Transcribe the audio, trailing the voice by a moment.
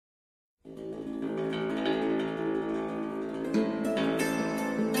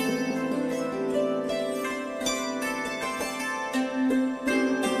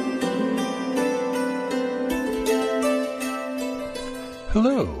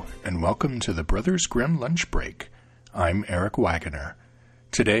Hello, and welcome to the Brothers Grimm Lunch Break. I'm Eric Wagoner.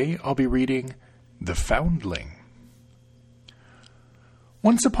 Today I'll be reading The Foundling.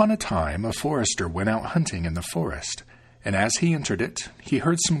 Once upon a time, a forester went out hunting in the forest, and as he entered it, he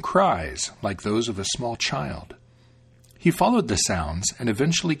heard some cries like those of a small child. He followed the sounds and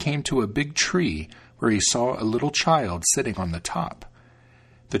eventually came to a big tree where he saw a little child sitting on the top.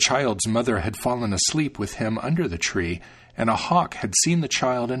 The child's mother had fallen asleep with him under the tree, and a hawk had seen the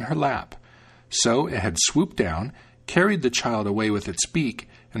child in her lap. So it had swooped down, carried the child away with its beak,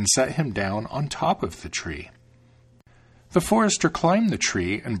 and set him down on top of the tree. The forester climbed the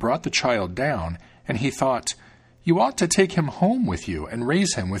tree and brought the child down, and he thought, "You ought to take him home with you and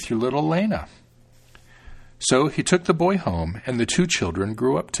raise him with your little Lena." So he took the boy home, and the two children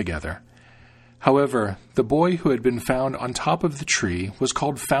grew up together. However, the boy who had been found on top of the tree was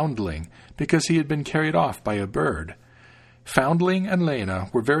called Foundling because he had been carried off by a bird. Foundling and Lena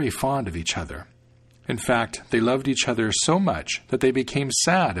were very fond of each other. In fact, they loved each other so much that they became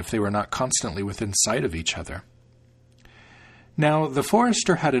sad if they were not constantly within sight of each other. Now, the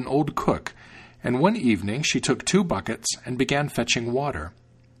forester had an old cook, and one evening she took 2 buckets and began fetching water.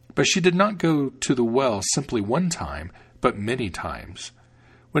 But she did not go to the well simply one time, but many times.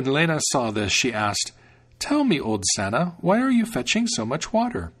 When Lena saw this, she asked, "Tell me, old Sanna, why are you fetching so much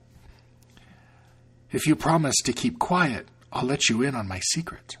water?" "If you promise to keep quiet, I'll let you in on my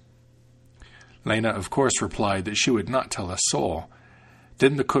secret." Lena, of course, replied that she would not tell a soul.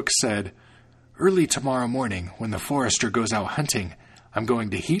 Then the cook said, "Early tomorrow morning, when the forester goes out hunting, I'm going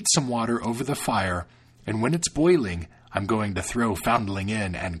to heat some water over the fire, and when it's boiling, I'm going to throw Foundling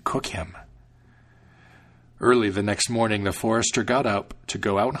in and cook him." Early the next morning, the forester got up to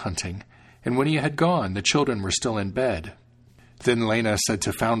go out hunting, and when he had gone, the children were still in bed. Then Lena said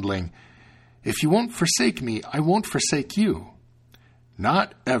to Foundling, "If you won't forsake me, I won't forsake you."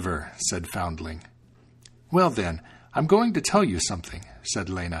 "Not ever," said Foundling. "Well then, I'm going to tell you something," said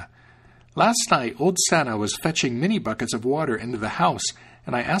Lena. "Last night, old Sanna was fetching many buckets of water into the house,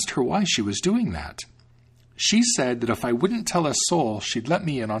 and I asked her why she was doing that. She said that if I wouldn't tell a soul, she'd let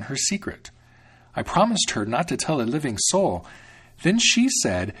me in on her secret. I promised her not to tell a living soul. Then she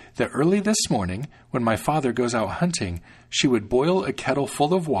said that early this morning, when my father goes out hunting, she would boil a kettle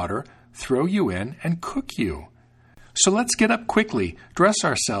full of water, throw you in, and cook you. So let's get up quickly, dress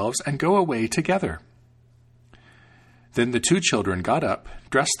ourselves, and go away together." Then the two children got up,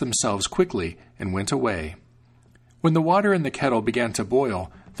 dressed themselves quickly, and went away. When the water in the kettle began to boil,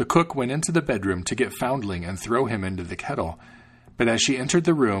 the cook went into the bedroom to get Foundling and throw him into the kettle. But as she entered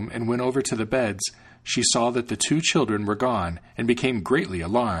the room and went over to the beds, she saw that the two children were gone and became greatly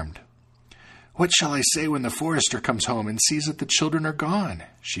alarmed. "What shall I say when the forester comes home and sees that the children are gone?"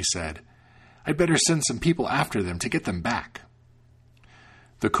 she said. "I'd better send some people after them to get them back."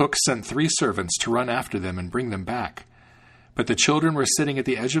 The cook sent 3 servants to run after them and bring them back. But the children were sitting at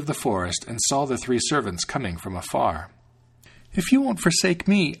the edge of the forest and saw the 3 servants coming from afar. "If you won't forsake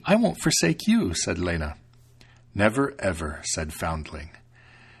me, I won't forsake you," said Lena. "Never ever," said Foundling.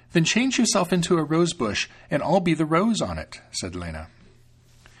 "Then change yourself into a rose bush, and I'll be the rose on it," said Lena.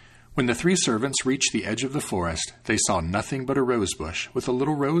 When the 3 servants reached the edge of the forest, they saw nothing but a rose bush with a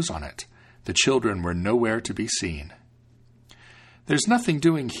little rose on it. The children were nowhere to be seen. "There's nothing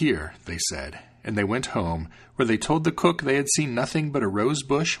doing here," they said, and they went home, where they told the cook they had seen nothing but a rose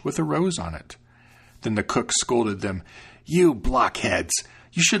bush with a rose on it. Then the cook scolded them, "You blockheads!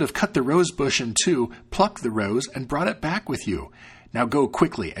 You should have cut the rose bush in 2, plucked the rose, and brought it back with you. Now go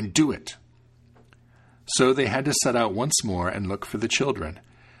quickly and do it." So they had to set out once more and look for the children.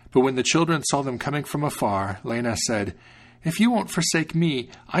 But when the children saw them coming from afar, Lena said, "If you won't forsake me,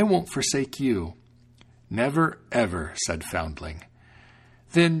 I won't forsake you." "Never ever," said Foundling.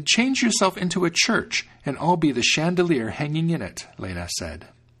 "Then change yourself into a church, and I'll be the chandelier hanging in it," Lena said.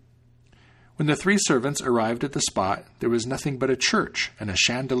 When the 3 servants arrived at the spot, there was nothing but a church and a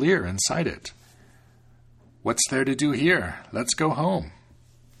chandelier inside it. "What's there to do here? Let's go home."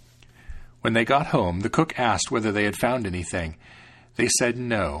 When they got home, the cook asked whether they had found anything. They said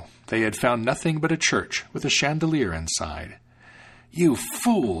no, they had found nothing but a church with a chandelier inside. "You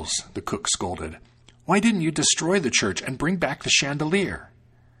fools," the cook scolded. "Why didn't you destroy the church and bring back the chandelier?"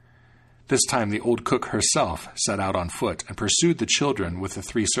 This time the old cook herself set out on foot and pursued the children with the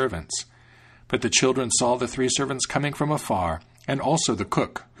 3 servants. But the children saw the 3 servants coming from afar, and also the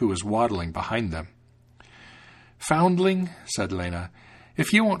cook, who was waddling behind them. "Foundling," said Lena,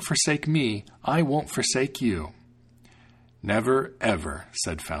 "if you won't forsake me, I won't forsake you." "Never ever,"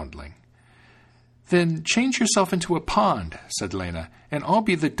 said Foundling. "Then change yourself into a pond," said Lena, "and I'll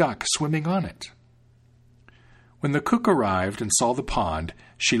be the duck swimming on it." When the cook arrived and saw the pond,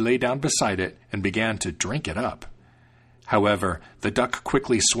 she lay down beside it and began to drink it up. However, the duck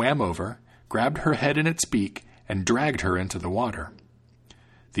quickly swam over, grabbed her head in its beak, and dragged her into the water.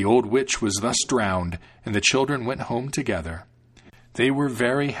 The old witch was thus drowned, and the children went home together. They were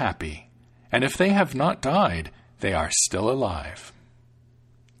very happy, and if they have not died, they are still alive.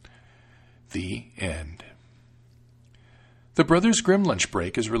 The end. The Brothers Grimm Lunch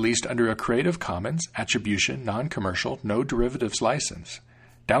Break is released under a Creative Commons Attribution, Non-Commercial, No Derivatives license.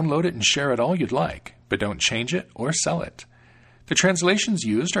 Download it and share it all you'd like, but don't change it or sell it. The translations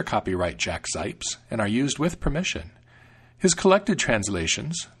used are copyright Jack Zipes and are used with permission. His collected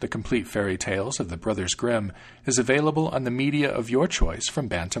translations, The Complete Fairy Tales of the Brothers Grimm, is available on the media of your choice from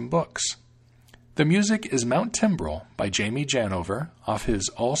Bantam Books. The music is Mount Timbrel by Jamie Janover off his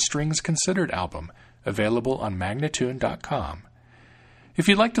All Strings Considered album, available on Magnatune.com. If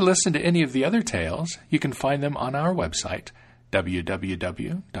you'd like to listen to any of the other tales, you can find them on our website,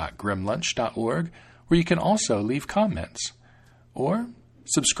 www.grimlunch.org, where you can also leave comments. Or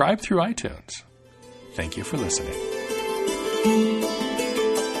subscribe through iTunes. Thank you for listening.